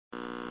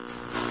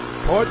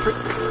Poetry.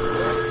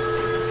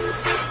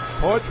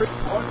 Poetry.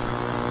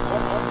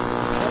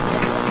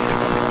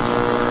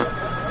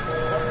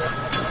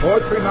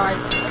 Poetry night.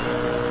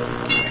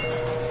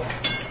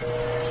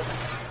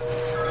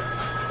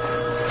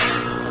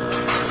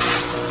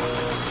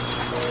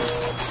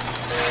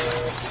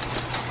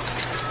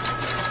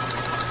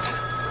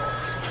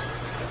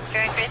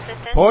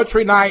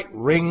 Poetry night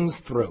rings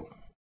through.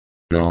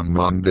 On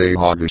Monday,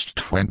 August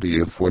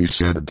 20th, we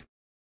said.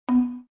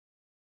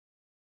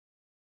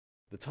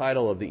 The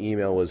title of the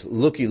email was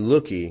Looky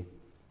Looky,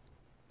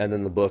 and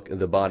then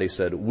the body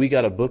said, we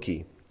got a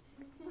bookie.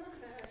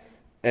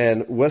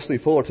 And Wesley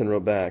Fullerton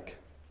wrote back,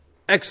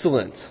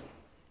 excellent,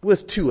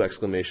 with 2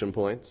 exclamation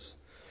points.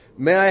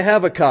 May I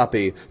have a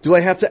copy? Do I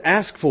have to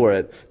ask for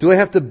it? Do I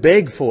have to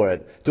beg for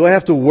it? Do I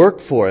have to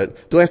work for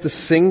it? Do I have to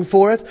sing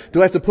for it?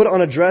 Do I have to put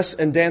on a dress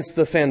and dance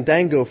the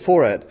fandango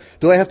for it?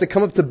 Do I have to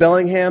come up to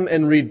Bellingham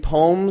and read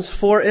poems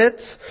for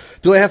it?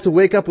 Do I have to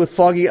wake up with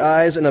foggy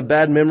eyes and a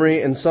bad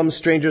memory in some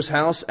stranger's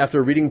house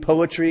after reading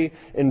poetry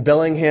in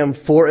Bellingham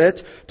for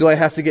it? Do I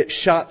have to get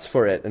shots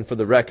for it? And for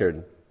the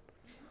record,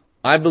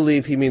 I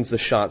believe he means the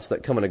shots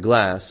that come in a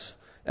glass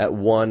at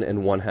 1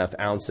 1/2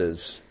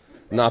 ounces.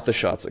 Not the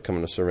shots that come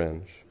in a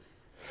syringe.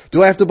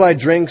 Do I have to buy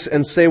drinks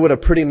and say what a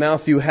pretty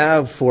mouth you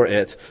have for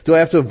it? Do I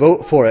have to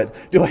vote for it?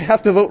 Do I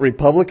have to vote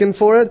Republican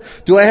for it?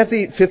 Do I have to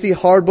eat 50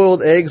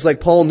 hard-boiled eggs like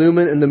Paul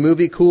Newman in the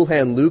movie Cool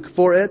Hand Luke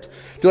for it?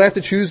 Do I have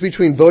to choose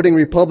between voting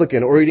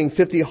Republican or eating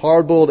 50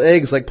 hard-boiled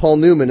eggs like Paul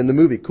Newman in the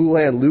movie Cool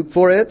Hand Luke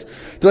for it?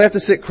 Do I have to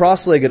sit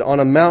cross-legged on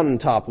a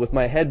mountaintop with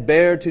my head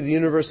bare to the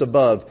universe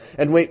above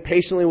and wait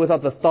patiently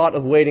without the thought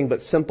of waiting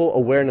but simple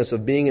awareness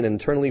of being an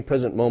internally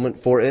present moment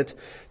for it?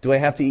 Do I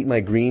have to eat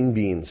my green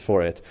beans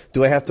for it?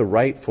 Do I have to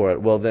write for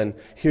it? Well, then,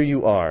 here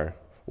you are,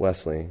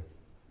 Wesley.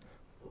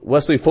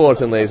 Wesley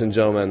Fullerton, ladies and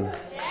gentlemen.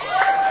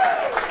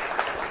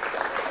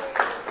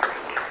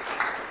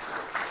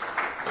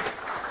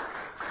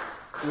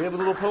 We have a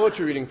little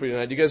poetry reading for you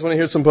tonight. Do you guys want to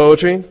hear some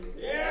poetry?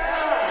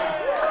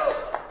 Yeah!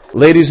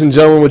 Ladies and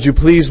gentlemen, would you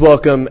please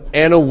welcome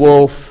Anna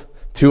Wolf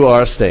to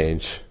our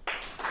stage?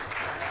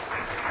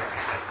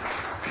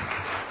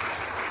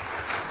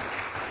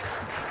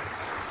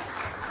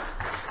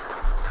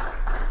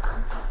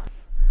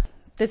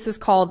 This is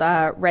called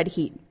Red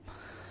Heat.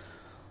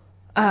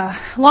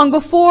 Long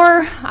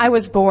before I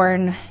was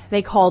born,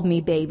 they called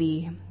me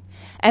baby.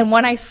 And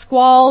when I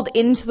squalled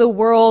into the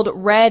world,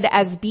 red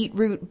as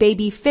beetroot,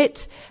 baby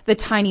fit the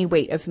tiny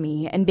weight of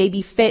me. And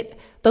baby fit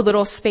the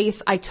little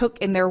space I took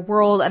in their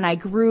world. And I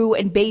grew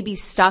and baby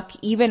stuck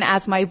even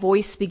as my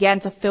voice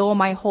began to fill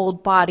my whole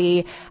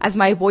body, as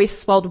my voice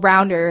swelled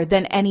rounder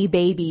than any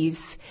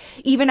baby's.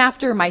 Even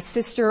after my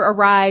sister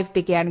arrived,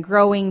 began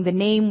growing, the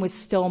name was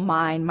still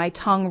mine, my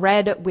tongue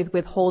red with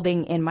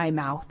withholding in my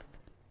mouth.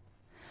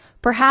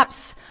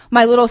 Perhaps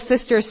my little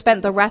sister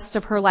spent the rest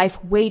of her life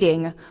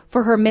waiting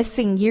for her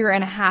missing 1.5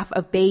 years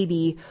of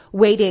baby,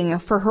 waiting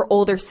for her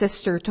older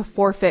sister to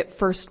forfeit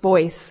first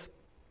voice.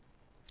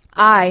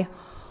 I,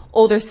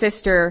 older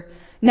sister,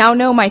 now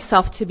know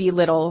myself to be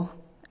little.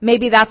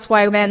 Maybe that's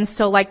why men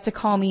still like to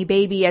call me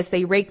baby as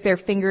they rake their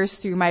fingers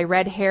through my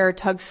red hair,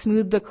 tug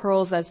smooth the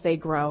curls as they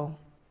grow.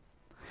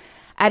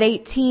 At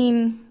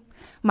 18,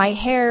 my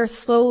hair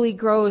slowly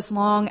grows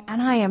long,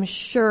 and I am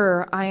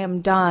sure I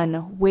am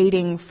done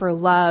waiting for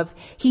love.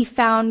 He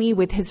found me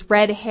with his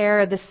red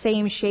hair, the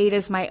same shade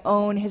as my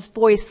own, his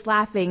voice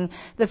laughing,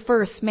 the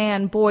first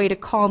man boy to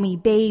call me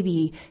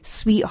baby,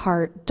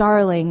 sweetheart,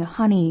 darling,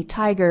 honey,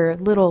 tiger,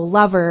 little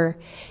lover.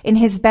 In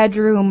his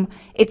bedroom,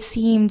 it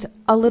seemed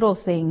a little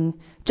thing,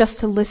 just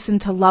to listen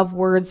to love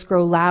words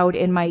grow loud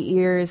in my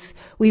ears.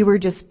 We were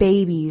just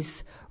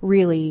babies.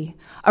 Really,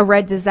 a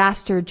red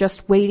disaster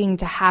just waiting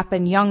to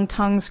happen, young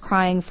tongues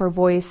crying for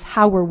voice.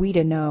 How were we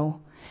to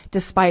know,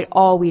 despite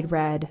all we'd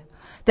read,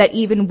 that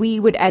even we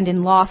would end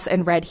in loss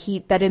and red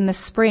heat, that in the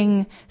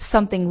spring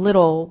something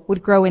little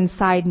would grow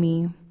inside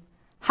me?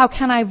 How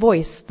can I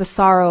voice the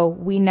sorrow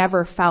we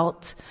never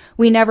felt?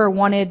 We never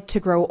wanted to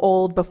grow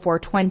old before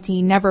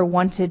 20, never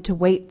wanted to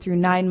wait through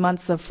 9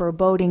 months of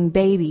foreboding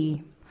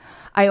baby.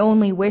 I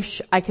only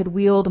wish I could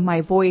wield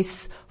my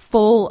voice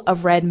full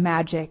of red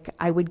magic.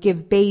 I would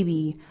give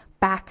baby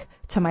back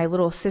to my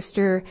little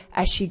sister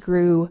as she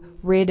grew,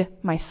 rid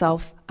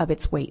myself of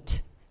its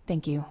weight.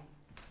 Thank you.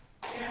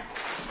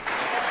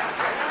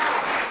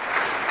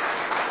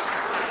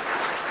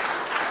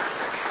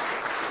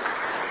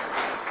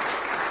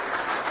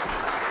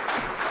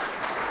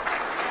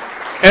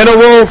 Anna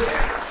Wolf.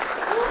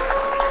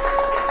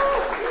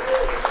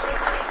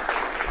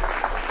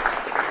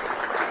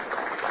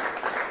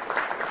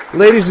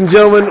 Ladies and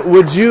gentlemen,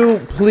 would you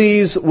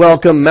please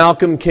welcome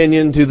Malcolm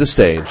Kenyon to the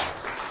stage?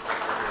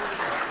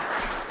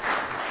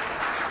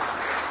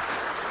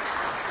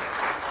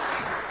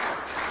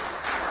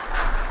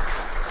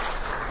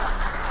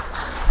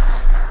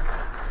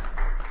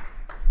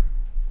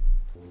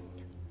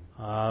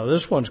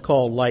 This one's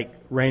called Like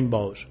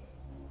Rainbows.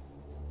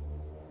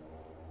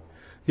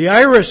 The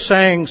iris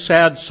sang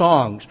sad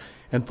songs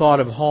and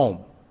thought of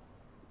home.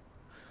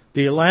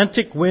 The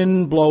Atlantic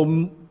wind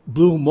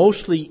blew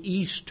mostly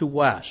east to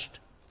west,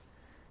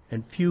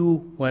 and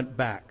few went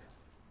back.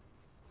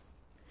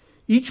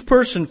 Each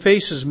person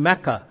faces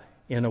Mecca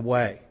in a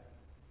way,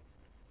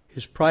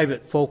 his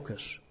private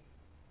focus,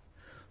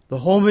 the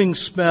homing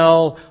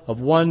smell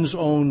of one's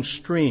own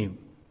stream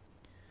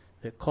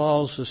that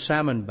calls the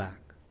salmon back,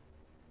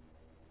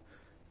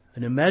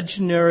 an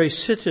imaginary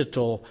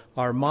citadel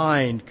our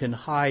mind can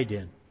hide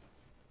in.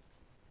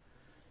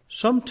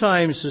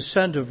 Sometimes the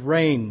scent of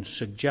rain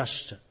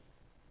suggests it,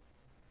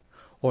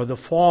 or the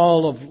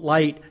fall of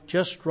light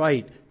just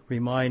right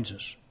reminds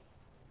us,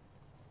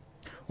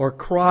 or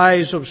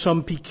cries of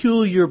some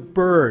peculiar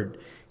bird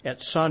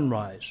at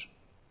sunrise,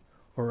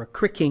 or a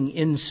cricking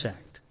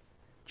insect,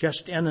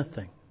 just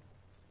anything,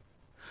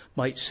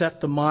 might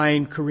set the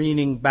mind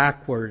careening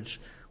backwards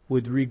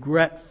with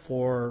regret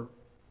for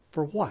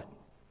what?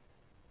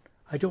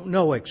 I don't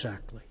know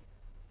exactly.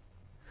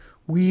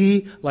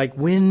 We, like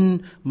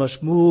wind,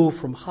 must move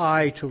from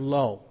high to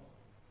low.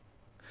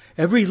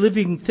 Every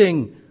living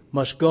thing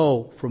must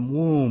go from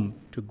womb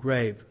to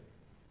grave,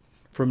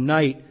 from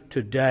night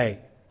to day,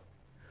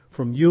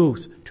 from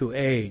youth to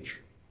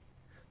age.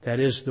 That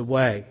is the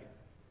way.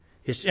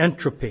 It's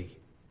entropy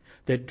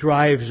that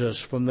drives us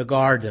from the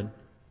garden.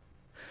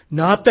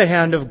 Not the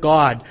hand of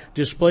God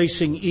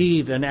displacing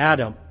Eve and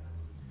Adam.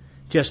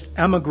 Just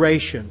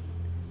emigration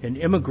and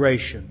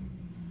immigration.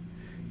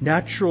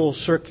 Natural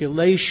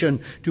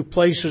circulation to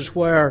places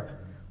where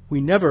we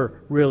never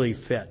really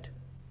fit.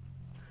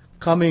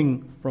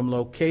 Coming from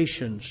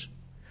locations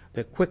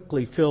that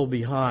quickly fill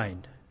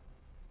behind,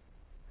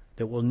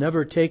 that will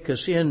never take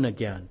us in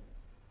again.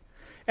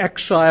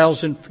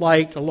 Exiles in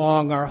flight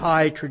along our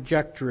high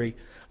trajectory,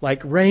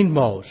 like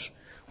rainbows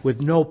with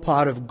no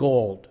pot of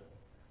gold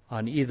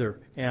on either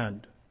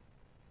end.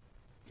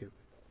 Thank you.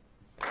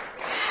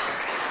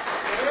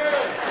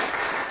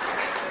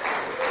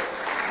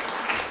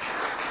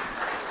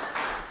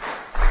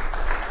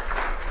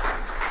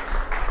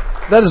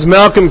 That is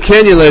Malcolm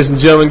Kenyon, ladies and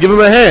gentlemen. Give him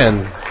a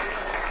hand.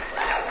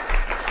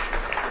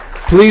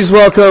 Please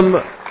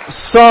welcome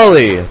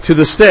Solly to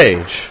the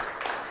stage.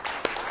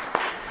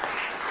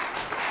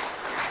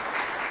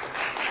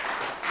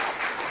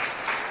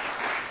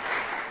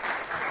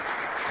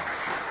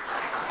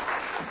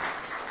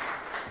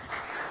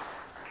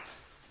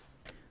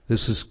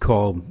 This is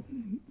called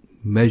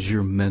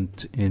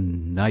Measurement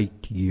in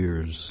Night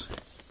Years.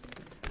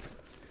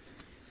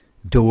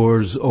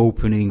 Doors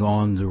opening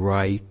on the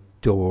right,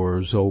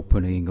 doors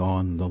opening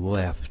on the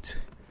left.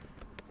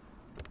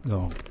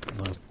 Oh,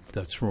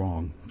 that's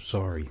wrong.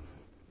 Sorry.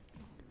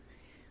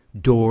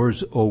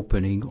 Doors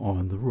opening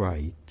on the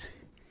right,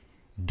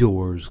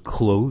 doors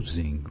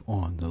closing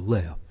on the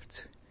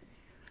left.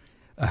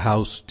 A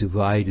house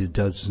divided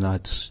does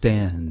not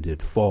stand,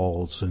 it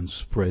falls and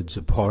spreads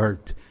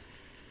apart.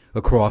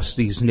 Across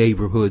these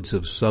neighborhoods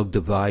of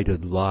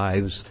subdivided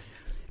lives,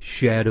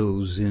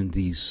 shadows in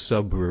these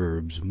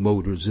suburbs,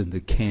 motors in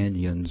the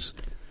canyons,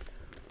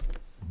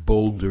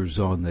 boulders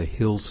on the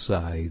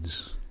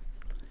hillsides,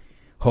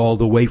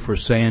 hauled away for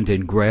sand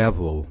and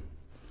gravel,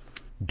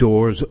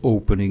 doors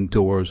opening,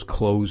 doors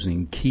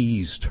closing,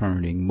 keys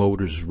turning,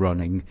 motors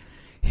running,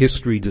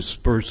 history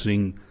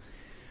dispersing,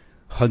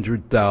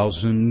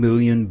 100,000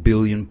 million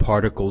billion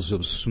particles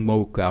of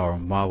smoke, our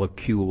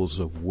molecules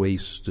of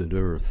wasted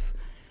earth,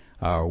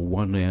 our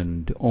one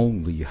and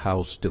only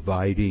house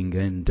dividing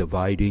and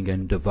dividing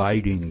and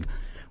dividing,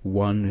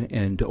 one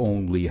and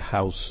only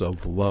house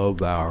of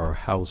love, our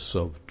house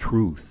of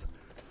truth.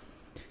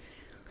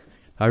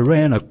 I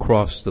ran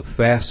across the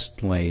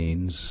fast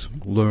lanes,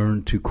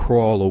 learned to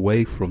crawl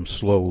away from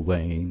slow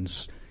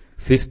lanes.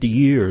 50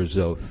 years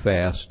of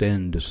fast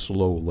and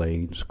slow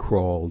lanes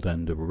crawled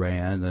and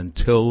ran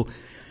until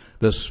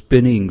the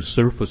spinning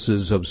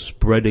surfaces of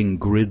spreading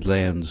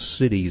gridland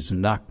cities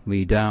knocked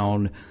me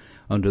down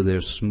under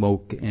their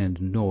smoke and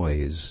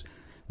noise,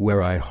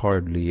 where I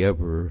hardly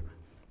ever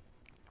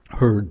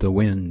heard the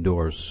wind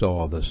or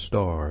saw the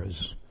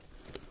stars.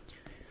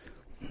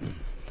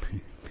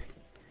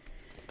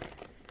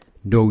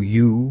 No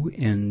you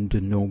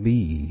and no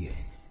me,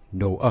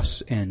 no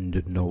us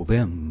and no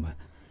them,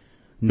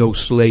 no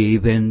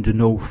slave and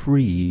no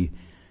free,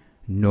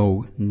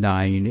 no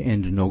 9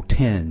 and no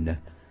 10,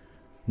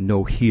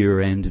 no here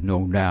and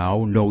no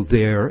now, no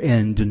there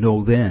and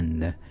no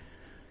then,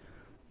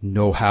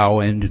 no how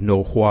and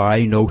no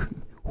why, no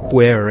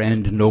where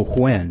and no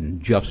when,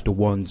 just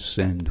once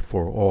and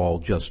for all,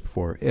 just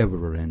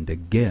forever and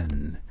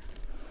again.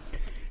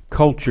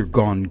 Culture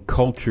gone,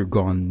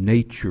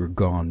 nature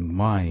gone,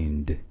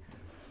 mind.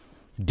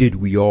 Did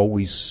we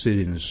always sit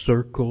in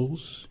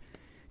circles?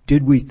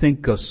 Did we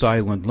think a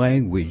silent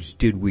language?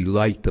 Did we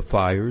light the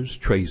fires,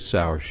 trace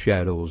our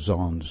shadows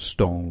on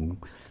stone,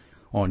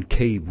 on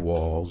cave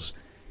walls?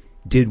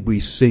 Did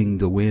we sing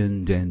the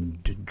wind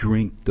and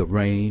drink the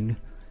rain?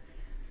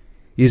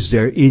 Is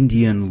there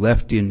Indian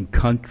left in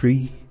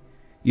country?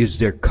 Is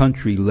there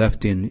country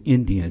left in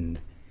Indian?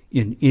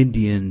 In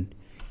Indian,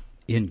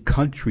 in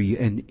country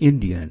and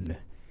Indian,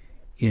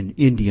 in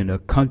Indian, a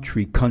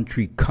country,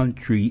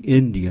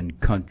 Indian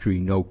country,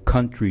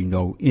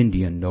 no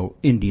Indian, no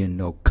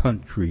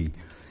country.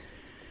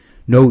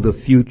 Know the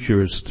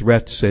future's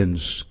threats and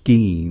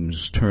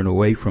schemes, turn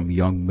away from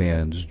young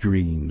man's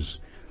dreams.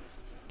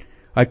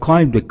 I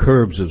climbed the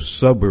curbs of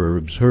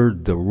suburbs,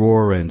 heard the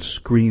roar and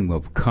scream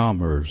of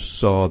commerce,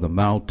 saw the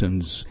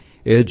mountains'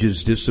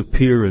 edges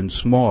disappear in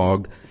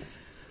smog.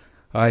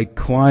 I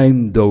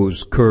climbed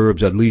those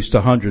curbs at least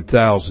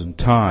 100,000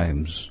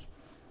 times,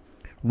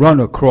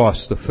 run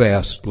across the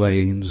fast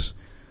lanes,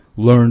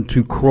 learn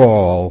to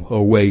crawl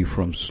away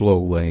from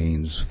slow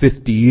lanes.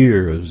 50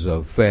 years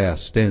of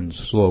fast and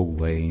slow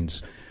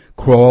lanes.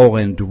 Crawl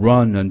and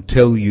run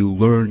until you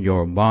learn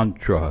your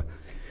mantra.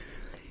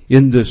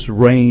 In this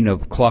reign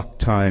of clock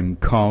time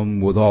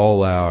come, with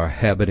all our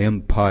habit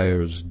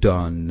empires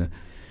done.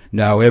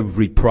 Now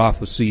every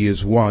prophecy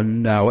is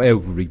won, now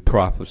every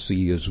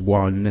prophecy is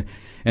won.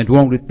 And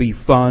won't it be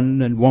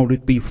fun, and won't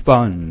it be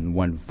fun,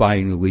 when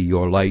finally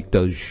your light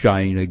does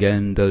shine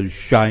again,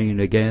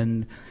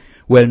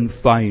 when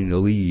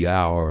finally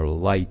our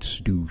lights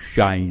do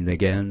shine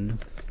again.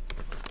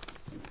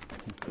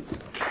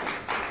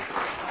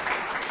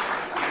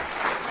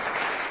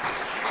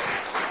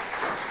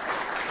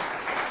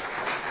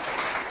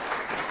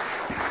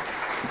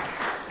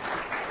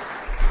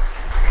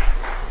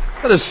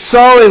 That is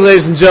solid,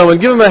 ladies and gentlemen.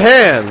 Give him a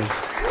hand.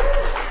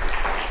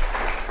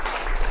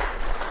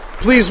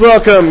 Please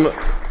welcome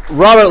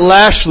Robert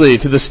Lashley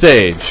to the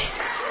stage.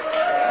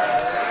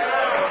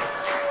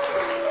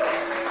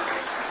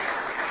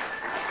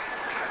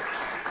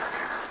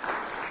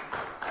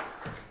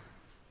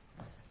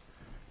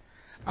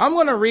 I'm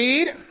going to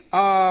read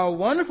a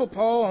wonderful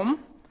poem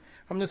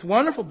from this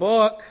wonderful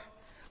book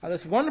by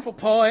this wonderful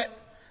poet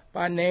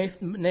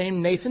named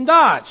Nathan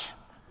Dodge.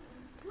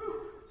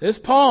 This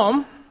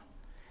poem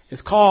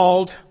is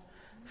called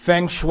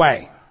Feng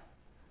Shui.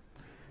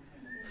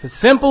 For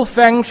simple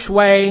Feng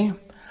Shui,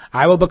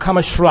 I will become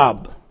a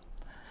shrub.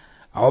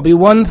 I will be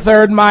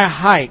 1/3 my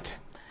height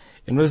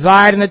and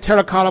reside in a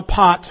terracotta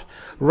pot,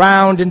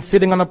 round and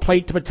sitting on a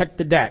plate to protect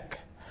the deck.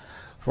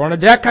 For on the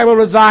deck I will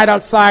reside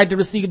outside to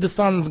receive the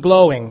sun's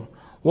glowing,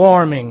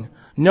 warming,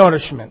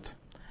 nourishment.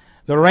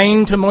 The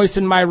rain to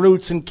moisten my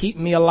roots and keep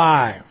me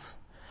alive.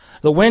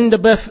 The wind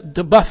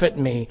to buffet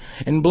me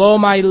and blow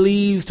my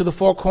leaves to the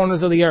four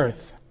corners of the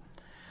earth.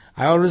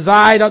 I will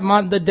reside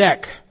on the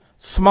deck,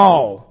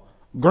 small,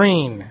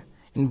 green,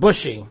 and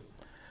bushy,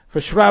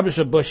 for shrubs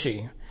are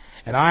bushy,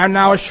 and I am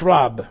now a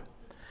shrub.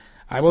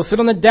 I will sit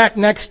on the deck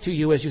next to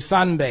you as you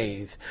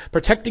sunbathe,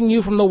 protecting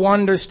you from the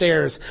wonder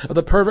stares of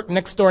the perfect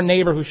next-door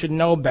neighbor who should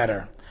know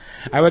better.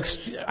 I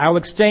will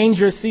exchange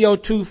your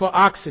CO2 for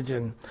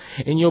oxygen,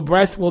 and your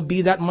breath will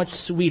be that much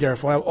sweeter,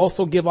 for I will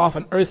also give off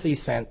an earthy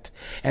scent,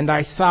 and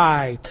I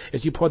sigh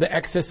as you pour the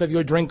excess of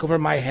your drink over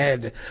my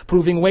head,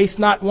 proving waste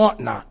not,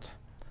 want not.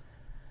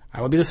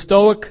 I will be the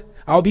stoic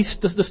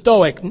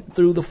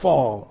through the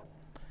fall.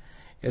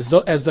 As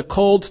the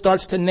cold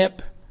starts to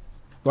nip,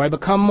 though I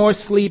become more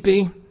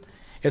sleepy,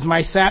 as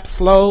my sap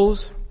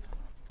slows,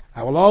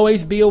 I will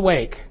always be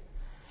awake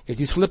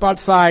as you slip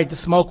outside to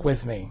smoke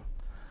with me,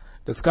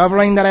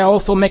 discovering that I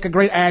also make a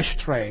great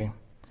ashtray.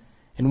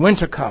 And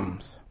winter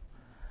comes.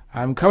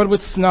 I am covered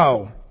with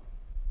snow,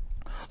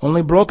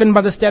 only broken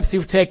by the steps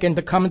you've taken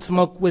to come and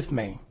smoke with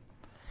me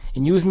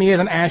and use me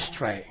as an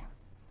ashtray.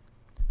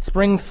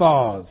 Spring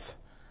thaws.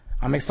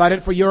 I'm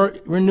excited for your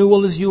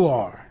renewal as you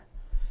are.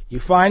 You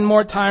find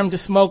more time to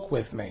smoke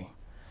with me,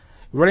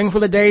 waiting for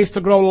the days to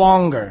grow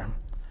longer.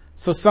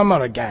 So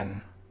summer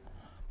again,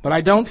 but I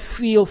don't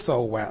feel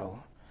so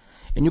well.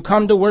 And you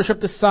come to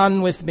worship the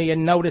sun with me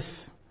and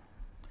notice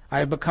I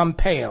have become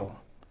pale,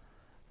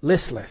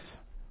 listless.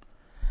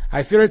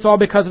 I fear it's all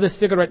because of the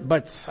cigarette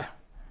butts.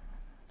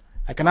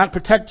 I cannot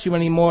protect you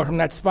anymore from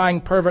that spying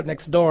pervert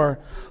next door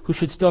who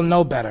should still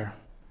know better.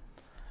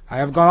 I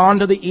have gone on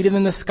to the Eden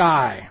in the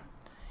sky,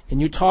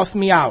 and you toss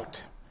me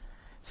out,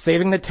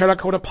 saving the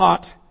terracotta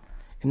pot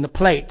and the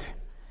plate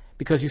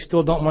because you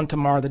still don't want to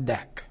mar the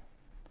deck.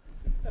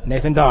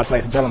 Nathan Dodge,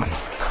 ladies and gentlemen.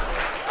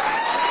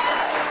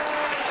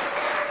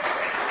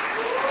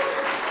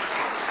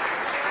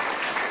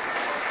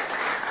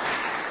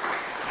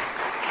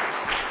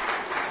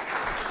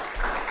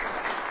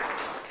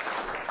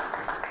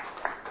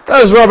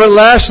 That is Robert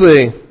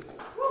Lashley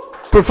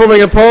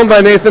performing a poem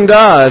by Nathan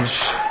Dodge,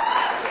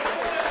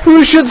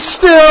 who should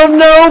still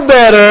know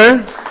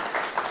better.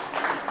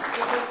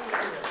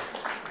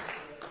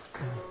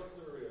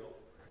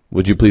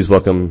 Would you please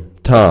welcome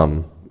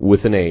Tom,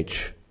 with an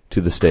H,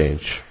 to the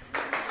stage.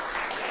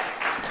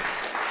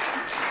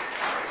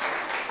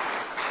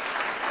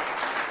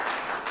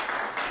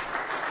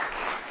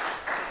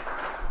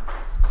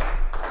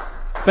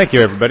 Thank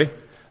you, everybody.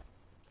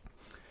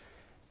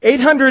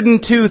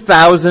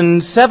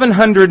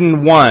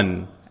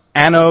 802,701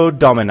 Anno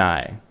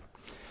Domini.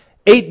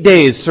 8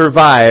 days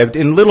survived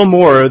in little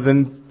more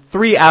than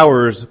 3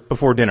 hours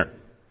before dinner.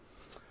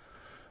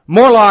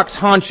 Morlocks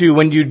haunt you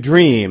when you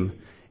dream,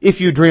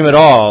 if you dream at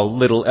all,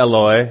 little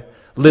Eloi,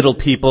 little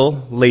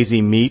people,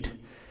 lazy meat.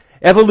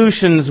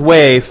 Evolution's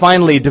way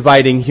finally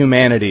dividing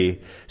humanity,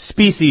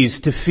 species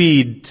to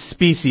feed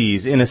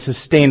species in a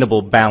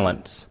sustainable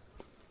balance.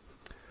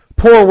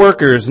 Poor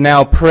workers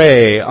now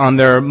prey on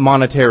their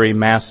monetary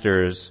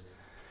masters.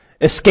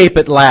 Escape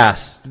at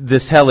last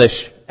this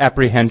hellish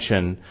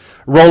apprehension,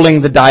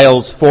 rolling the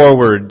dials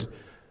forward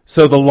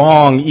so the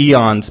long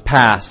eons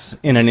pass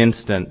in an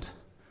instant.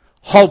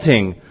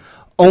 Halting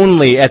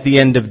only at the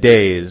end of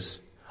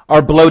days,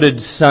 our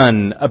bloated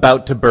sun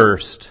about to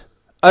burst.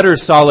 Utter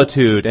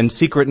solitude and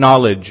secret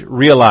knowledge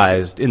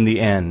realized in the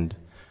end.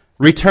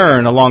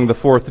 Return along the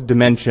fourth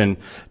dimension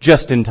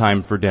just in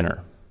time for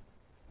dinner.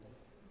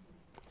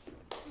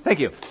 Thank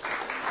you.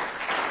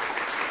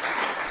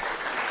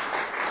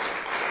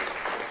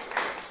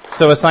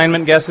 So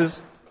assignment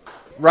guesses?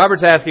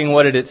 Robert's asking,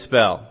 what did it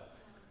spell?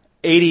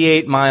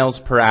 88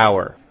 miles per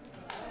hour.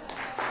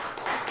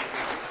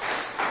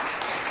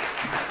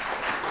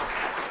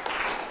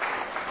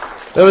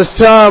 That was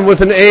Tom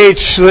with an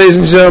H, ladies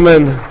and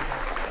gentlemen.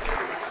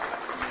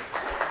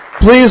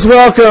 Please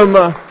welcome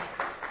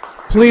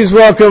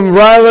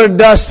Ryler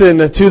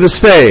Dustin to the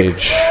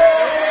stage.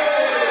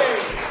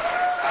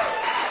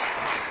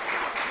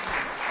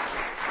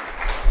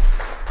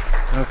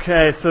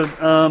 Okay, so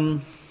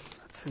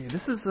let's see.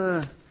 This is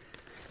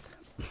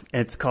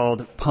it's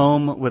called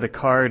Poem with a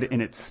Card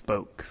in Its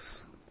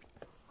Spokes.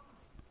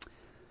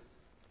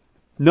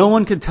 No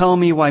one could tell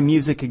me why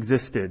music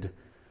existed,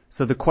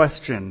 so the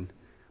question,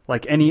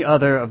 like any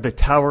other of the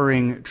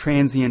towering,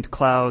 transient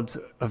clouds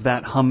of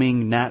that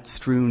humming,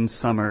 gnat-strewn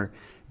summer,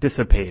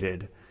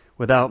 dissipated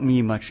without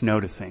me much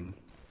noticing.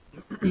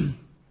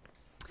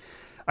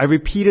 I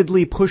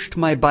repeatedly pushed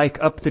my bike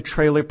up the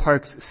trailer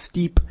park's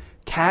steep,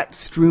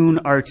 cat-strewn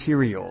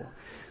arterial,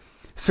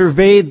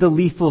 surveyed the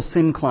lethal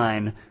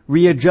syncline,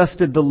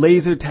 readjusted the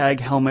laser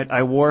tag helmet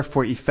I wore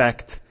for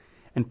effect,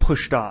 and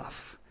pushed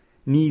off,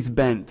 knees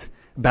bent,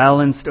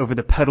 balanced over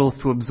the pedals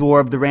to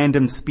absorb the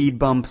random speed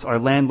bumps our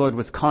landlord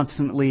was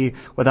constantly,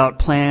 without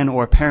plan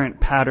or apparent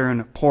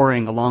pattern,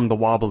 pouring along the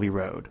wobbly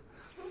road.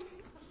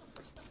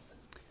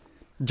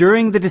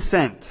 During the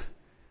descent,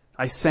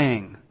 I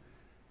sang,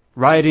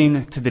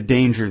 riding to the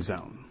danger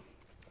zone.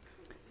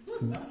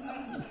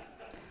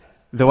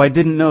 Though I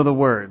didn't know the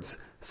words,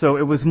 so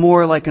it was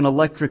more like an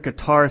electric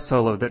guitar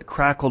solo that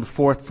crackled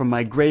forth from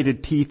my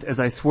grated teeth as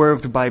I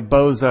swerved by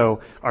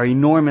Bozo, our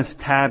enormous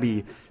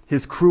tabby,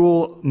 his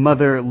cruel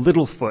mother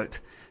Littlefoot,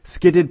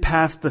 skidded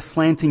past the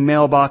slanting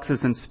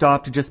mailboxes and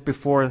stopped just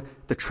before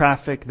the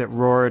traffic that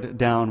roared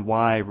down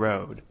Y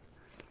Road.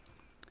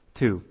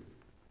 2.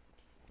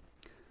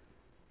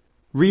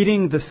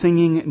 Reading The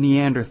Singing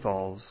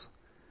Neanderthals,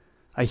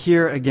 I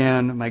hear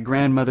again my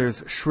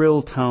grandmother's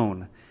shrill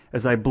tone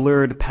as I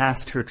blurred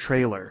past her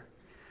trailer.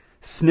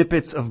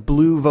 Snippets of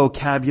blue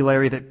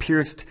vocabulary that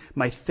pierced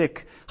my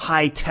thick,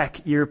 high-tech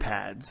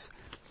earpads.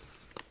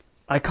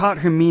 I caught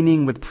her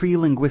meaning with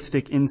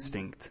pre-linguistic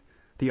instinct,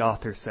 the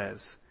author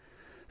says.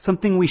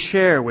 Something we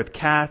share with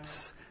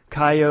cats,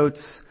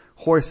 coyotes,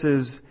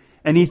 horses,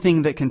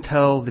 anything that can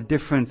tell the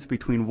difference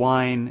between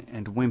whine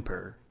and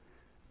whimper,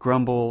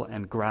 grumble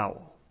and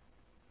growl.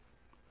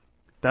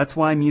 That's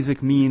why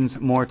music means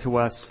more to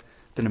us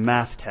than a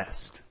math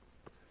test.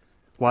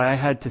 Why I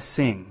had to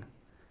sing.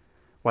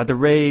 Why the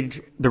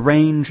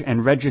range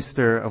and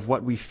register of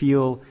what we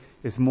feel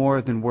is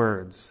more than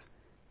words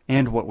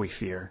and what we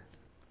fear.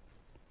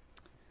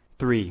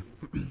 3.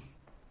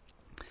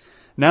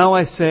 Now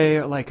I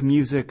say, like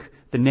music,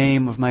 the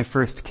name of my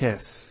first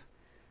kiss.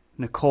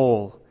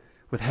 Nicole,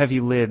 with heavy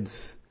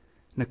lids.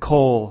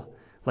 Nicole,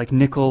 like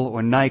nickel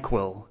or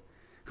NyQuil,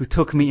 who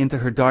took me into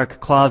her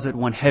dark closet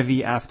one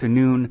heavy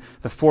afternoon,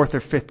 the 4th or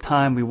 5th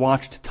time we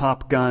watched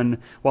Top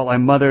Gun while our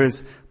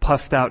mothers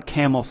puffed out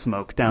camel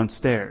smoke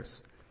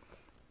downstairs.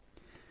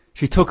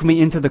 She took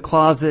me into the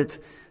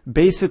closet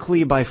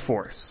basically by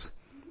force,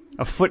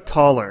 a foot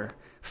taller,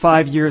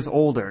 5 years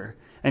older,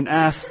 and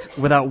asked,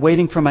 without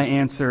waiting for my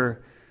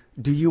answer,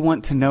 "Do you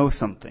want to know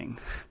something?"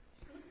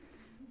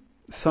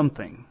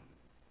 Something.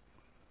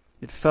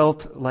 It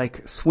felt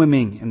like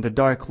swimming in the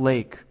dark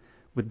lake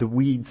with the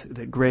weeds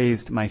that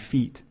grazed my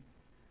feet,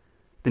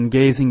 then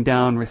gazing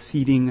down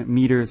receding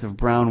meters of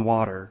brown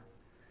water,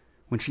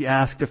 when she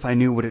asked if I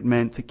knew what it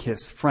meant to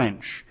kiss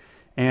French,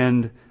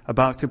 and,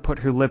 about to put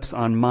her lips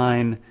on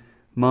mine,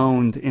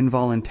 moaned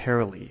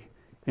involuntarily,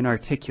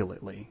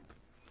 inarticulately.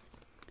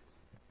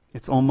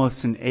 It's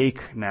almost an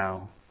ache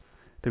now,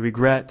 the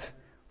regret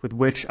with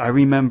which I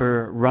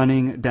remember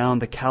running down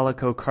the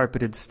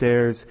calico-carpeted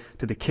stairs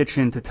to the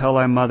kitchen to tell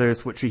our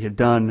mothers what she had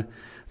done,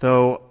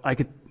 though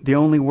the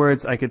only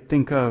words I could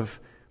think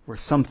of were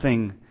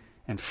something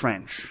and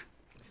French.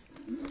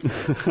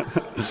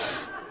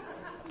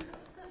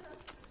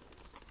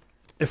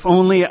 If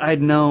only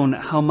I'd known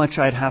how much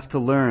I'd have to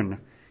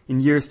learn in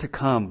years to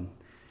come,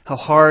 how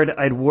hard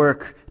I'd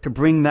work to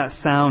bring that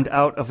sound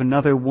out of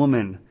another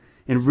woman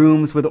in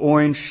rooms with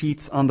orange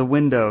sheets on the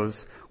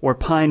windows or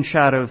pine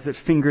shadows that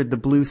fingered the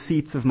blue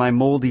seats of my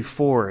moldy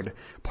Ford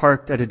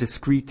parked at a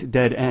discreet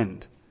dead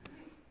end.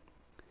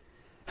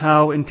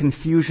 How in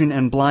confusion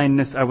and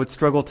blindness I would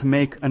struggle to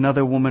make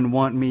another woman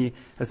want me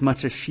as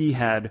much as she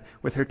had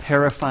with her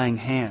terrifying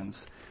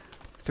hands,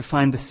 to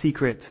find the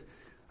secret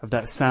of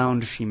that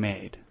sound she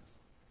made.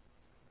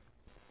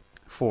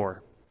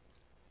 4.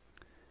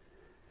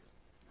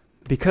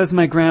 Because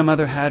my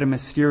grandmother had a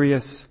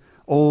mysterious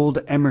old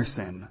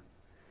Emerson,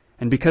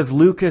 and because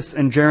Lucas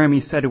and Jeremy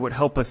said it would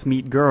help us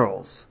meet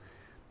girls,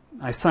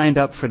 I signed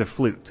up for the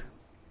flute.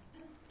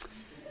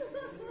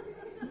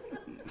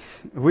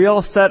 We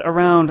all sat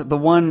around the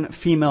one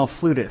female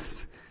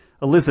flutist,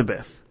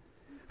 Elizabeth,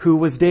 who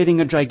was dating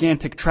a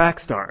gigantic track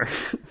star.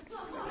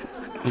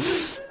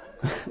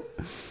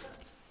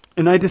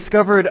 And I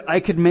discovered I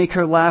could make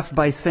her laugh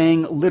by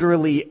saying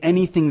literally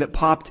anything that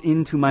popped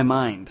into my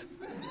mind.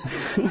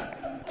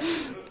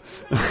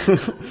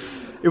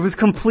 It was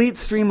complete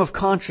stream of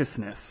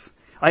consciousness.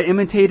 I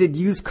imitated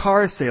used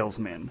car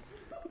salesmen,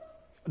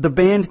 the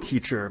band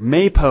teacher,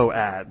 Maypo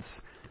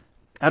ads.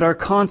 At our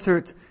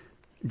concert,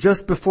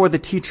 just before the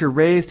teacher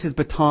raised his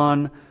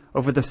baton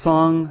over the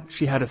song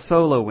she had a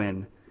solo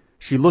in,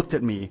 she looked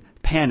at me,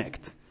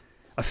 panicked,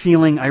 a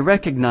feeling I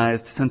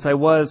recognized since I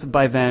was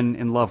by then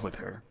in love with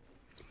her,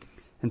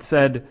 and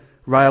said,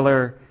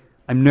 "Ryler,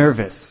 I'm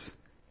nervous.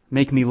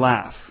 Make me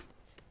laugh."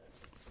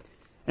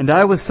 And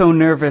I was so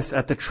nervous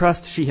at the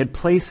trust she had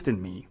placed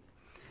in me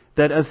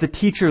that as the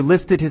teacher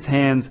lifted his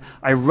hands,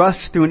 I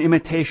rushed through an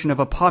imitation of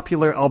a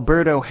popular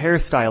Alberto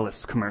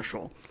hairstylist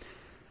commercial.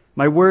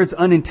 My words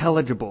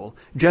unintelligible,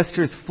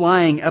 gestures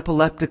flying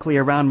epileptically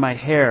around my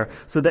hair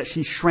so that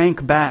she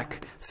shrank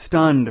back,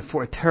 stunned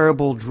for a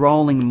terrible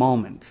drawling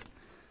moment,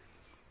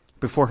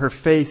 before her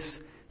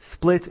face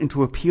split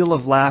into a peal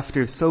of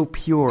laughter so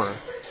pure,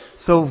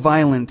 so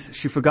violent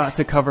she forgot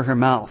to cover her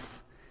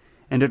mouth,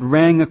 and it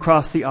rang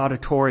across the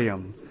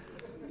auditorium.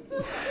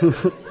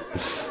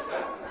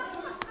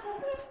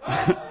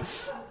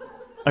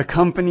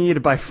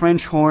 Accompanied by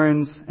French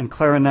horns and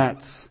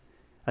clarinets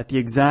at the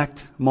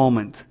exact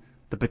moment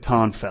the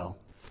baton fell.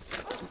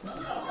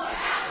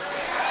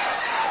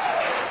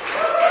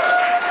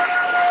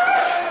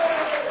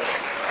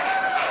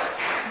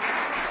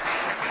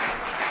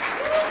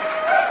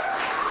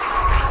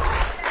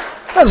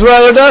 That's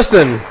Ryler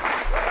Dustin.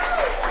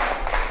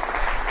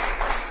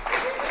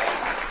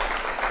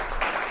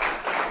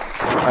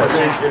 I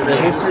think in the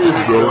history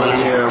of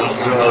Birmingham,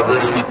 there are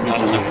very few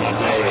people who can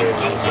say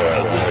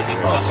that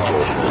it's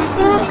possible.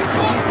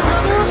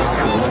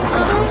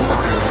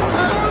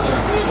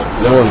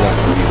 No one left.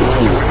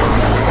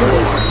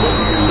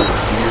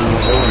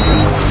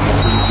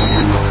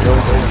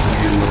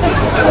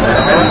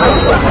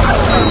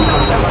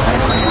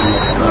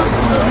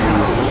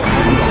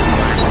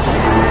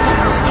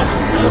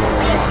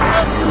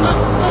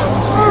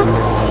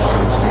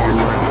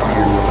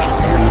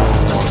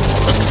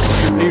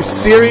 Are you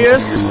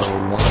serious?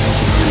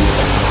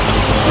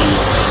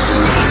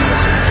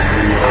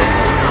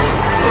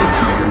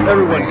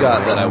 Everyone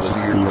got that I was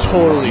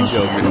totally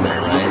joking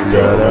there, right?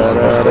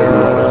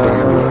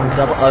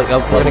 Double, we're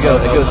gonna go.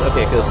 It goes.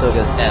 Okay, so it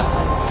goes F,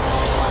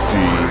 D,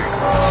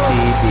 C,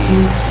 D,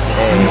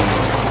 A,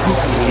 C,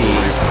 D,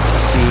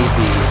 C, D,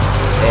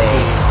 A,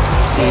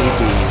 C,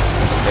 D,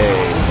 A.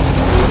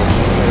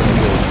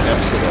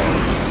 Epsilon,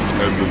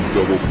 and then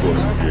double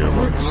plus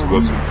gamma. So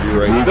that's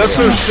right. That's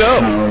our show.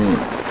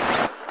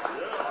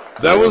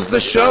 That was the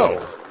show.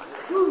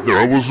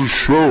 That was a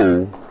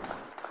show.